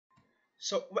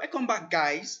So welcome back,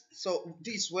 guys. So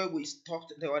this is where we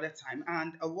stopped the other time,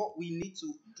 and what we need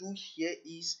to do here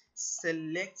is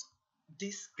select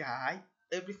this guy,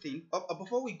 everything.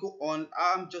 Before we go on,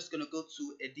 I'm just gonna go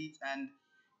to edit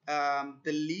and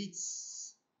delete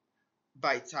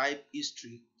by type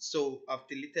history. So I've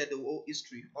deleted the whole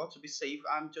history. Or to be safe,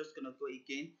 I'm just gonna go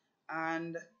again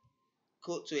and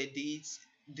go to edit,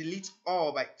 delete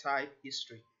all by type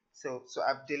history. So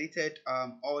I've deleted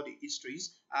all the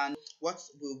histories, and what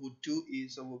we will do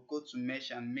is we'll go to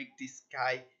mesh and make this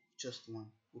guy just one.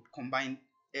 We'll combine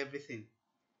everything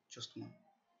just one.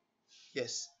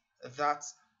 Yes, that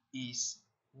is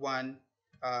one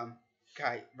um,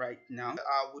 guy right now.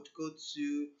 I would go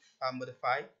to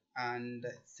modify and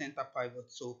center pivot.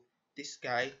 So this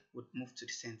guy would move to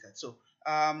the center. So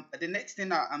the next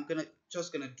thing I'm gonna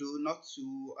do, not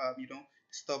to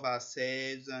disturb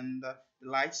ourselves and the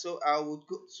light. So I would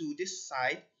go to this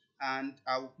side and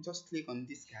I will just click on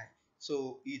this guy.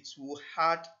 So it will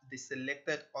add the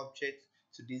selected object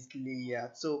to this layer.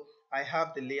 So I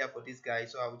have the layer for this guy,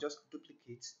 so I will just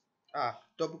duplicate,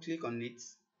 double click on it,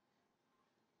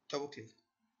 double click,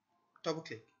 double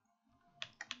click,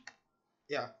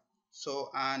 yeah.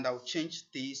 So and I'll change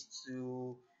this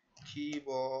to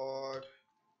keyboard.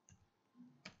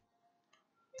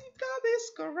 If that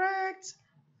is correct,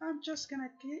 I'm just gonna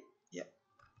click, yeah,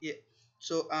 yeah.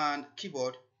 So and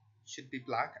keyboard should be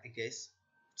black, I guess.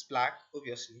 It's black,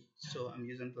 obviously. So I'm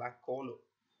using black color.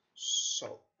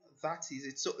 So that is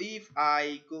it. So if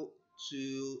I go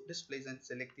to this place and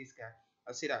select this guy,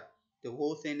 I'll see that the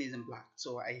whole thing is in black.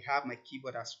 So I have my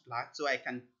keyboard as black, so I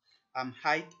can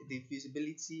hide the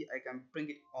visibility. I can bring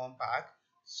it on back.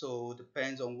 So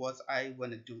depends on what I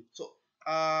want to do. So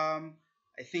I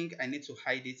think I need to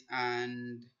hide it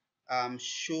and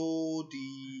show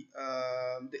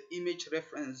the image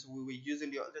reference we were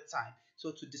using the other time.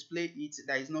 So to display it,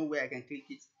 there is no way I can click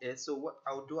it. So what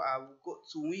I'll do, I will go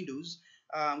to Windows,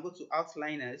 go to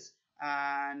Outliners,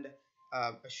 and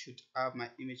I should have my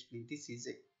image plane. This is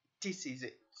it. This is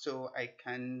it. So I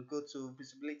can go to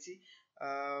visibility.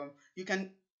 You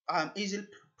can easily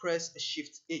press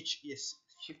Shift H. Yes,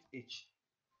 Shift H.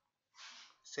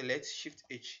 Select Shift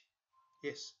H.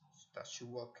 Yes, that should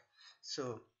work.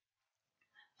 So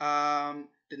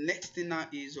the next thing now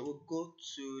is we'll go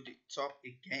to the top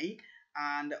again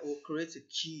and we'll create a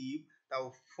cube that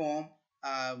will form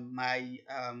my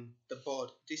the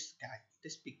board, this guy,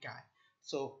 this big guy.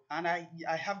 So and I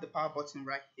have the power button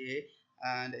right here,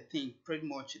 and I think pretty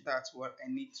much that's what I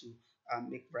need to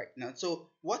make right now. So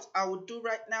what I will do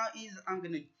right now is I'm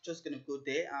gonna just gonna go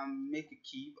there and make a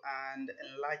cube and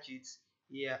enlarge it.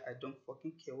 Yeah, I don't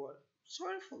fucking care what.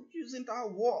 Sorry for using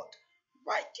that word.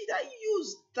 Why did I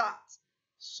use that?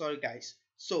 Sorry, guys.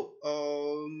 So,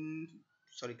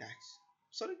 sorry, guys.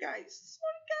 Sorry, guys.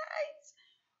 Sorry,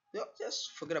 guys.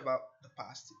 Just forget about the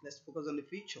past. Let's focus on the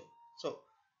future. So,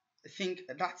 I think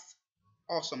that's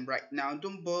awesome right now.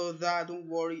 Don't bother. Don't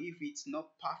worry if it's not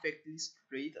perfectly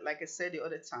straight. Like I said the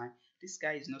other time, this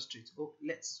guy is not straight. Oh,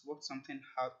 let's work something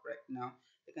out right now.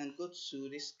 I can go to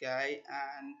this guy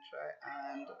and try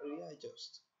and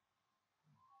readjust.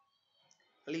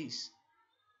 Please.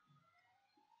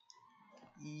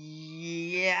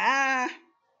 Yeah.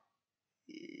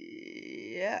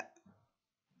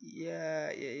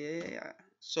 Yeah, yeah.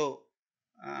 So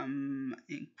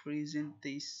increasing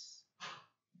this.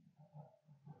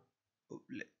 Oh,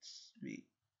 let's me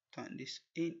turn this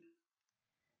in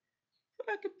for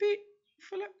like a bit,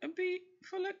 for like a bit,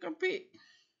 for like a bit.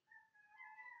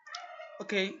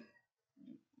 Okay,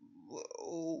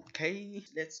 okay.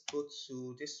 Let's go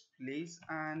to this place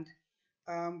and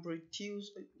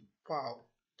reduce. Wow,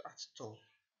 that's tough.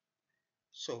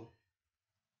 So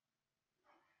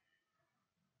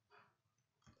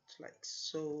it's like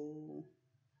so.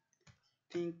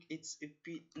 Think it's a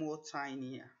bit more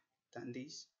tinier than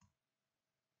this.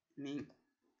 I mean,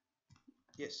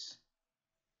 yes.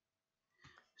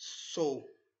 So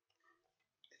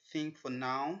I think for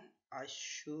now I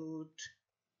should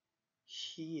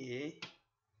here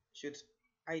should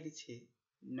hide it here.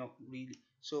 Not really.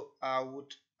 So I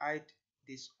would hide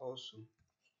this also.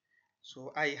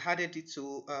 So I added it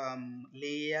to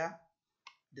layer,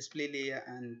 display layer,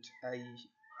 and I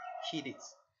hid it.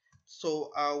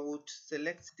 So I would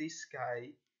select this guy,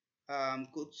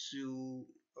 go to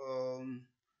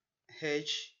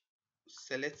edge,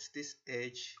 select this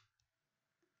edge,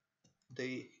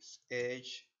 this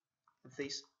edge,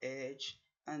 this edge,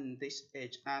 and this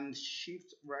edge, and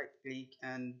shift right click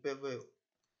and bevel.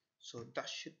 So that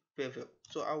should bevel.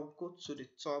 So I'll go to the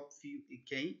top view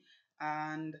again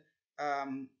and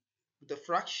um, the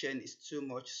fraction is too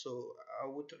much, so I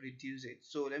would reduce it.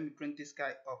 So let me bring this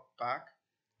guy up back.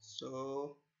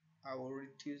 So I will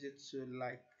reduce it to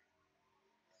like,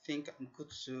 think I'm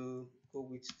good to go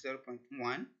with 0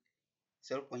 0.1,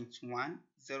 0 0.1,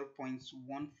 0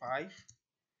 0.15.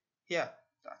 Yeah,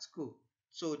 that's cool.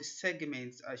 So the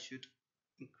segments, I should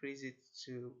increase it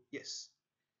to, yes,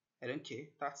 I don't care.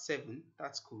 That's 7.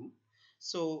 That's cool.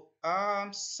 So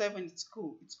 7, it's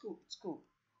cool. It's cool. It's cool.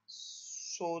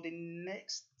 So the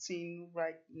next thing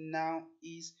right now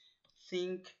is,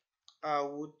 think I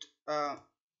would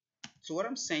so what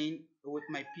I'm saying with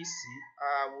my PC,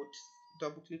 I would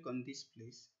double click on this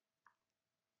place,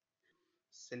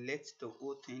 select the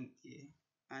whole thing here,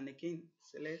 and again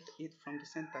select it from the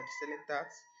center, select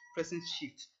that, pressing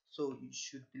shift, so you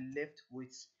should be left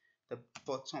with the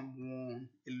bottom one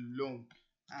alone,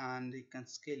 and you can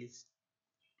scale it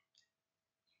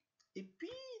a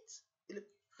bit, a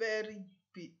very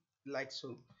bit, like so.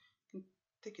 You can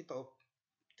take it up,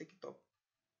 take it up,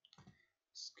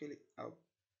 scale it out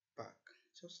back,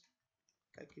 just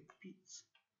like a bit.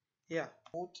 Yeah,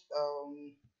 would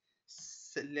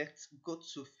select, go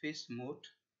to face mode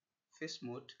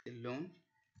alone.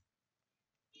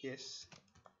 Yes,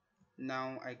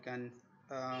 now I can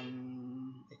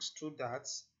extrude that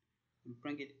and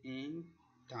bring it in,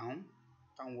 down,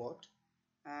 downward,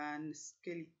 and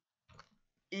scale it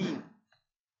in.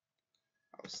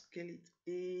 I'll scale it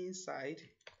inside,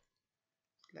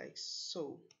 like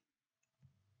so,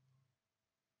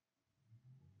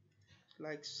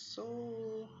 like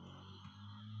so.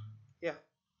 Yeah,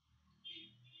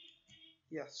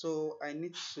 yeah. So I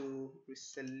need to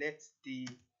reselect the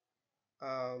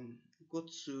go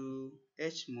to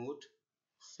edge mode,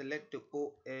 select the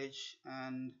whole edge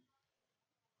and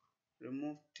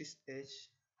remove this edge.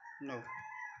 No,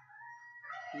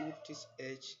 remove this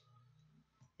edge.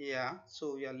 Yeah,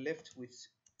 so we are left with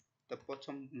the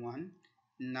bottom one.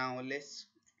 Now let's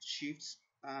shift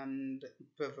and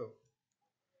bevel.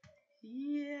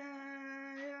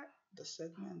 Yeah, the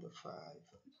segment of 5.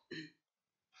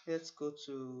 Let's go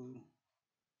to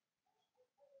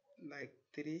like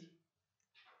 3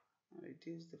 and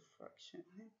reduce the fraction.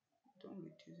 Don't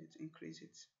reduce it, increase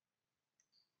it.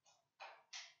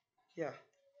 Yeah,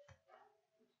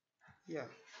 yeah.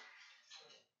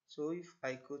 So if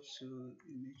I go to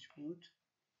image mode,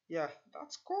 yeah,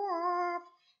 that's cool.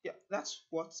 Yeah, that's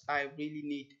what I really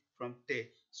need from there.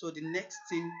 So the next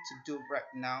thing to do right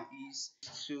now is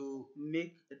to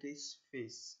make this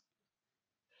face,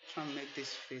 try and make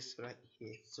this face right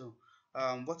here. So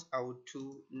what I would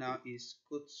do now is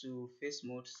go to face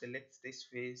mode, select this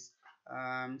face,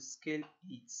 scale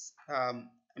it, I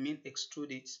mean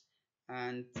extrude it,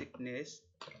 and thickness,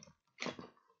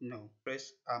 no,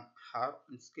 press R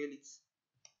and scale it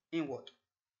inward.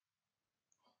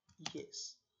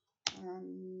 Yes,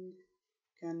 and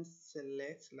can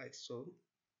select like so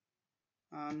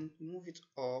and move it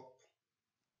up,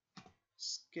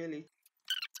 scale it.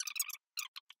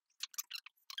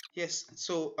 Yes,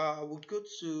 so we'll go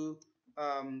to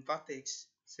vertex,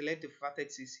 select the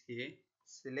vertexes here,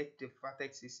 select the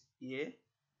vertexes here,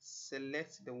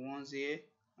 select the ones here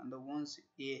and the ones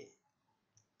here,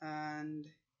 and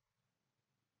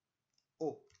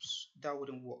oops, that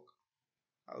wouldn't work.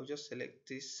 I'll just select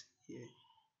this here,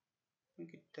 bring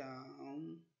it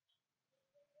down,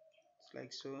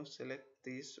 like so, select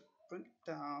this, bring it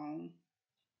down,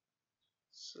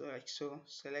 so like so,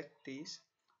 select this,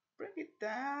 bring it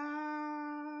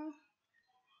down,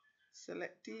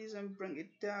 select this and bring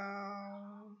it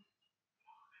down.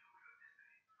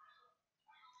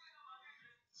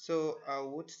 So I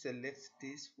would select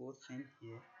this whole thing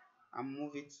here and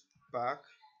move it back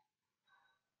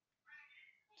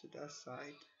to that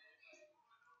side,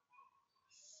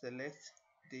 select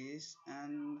this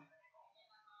and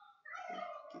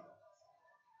take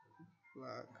it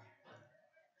back.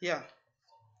 Yeah,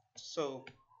 so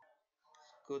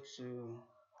go to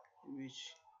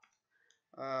image,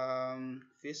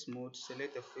 face mode,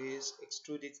 select the face,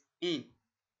 extrude it in,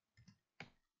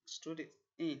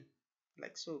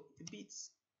 like so, a bit,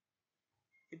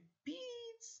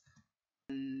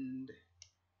 and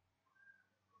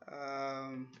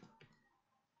um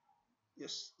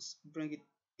just bring it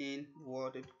in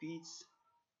word a bit,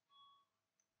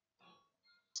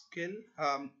 scale,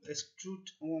 extrude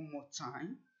one more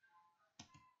time,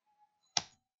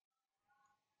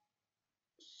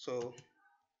 so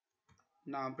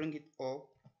now bring it up,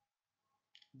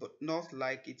 but not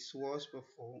like it was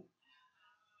before.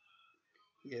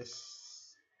 Yes,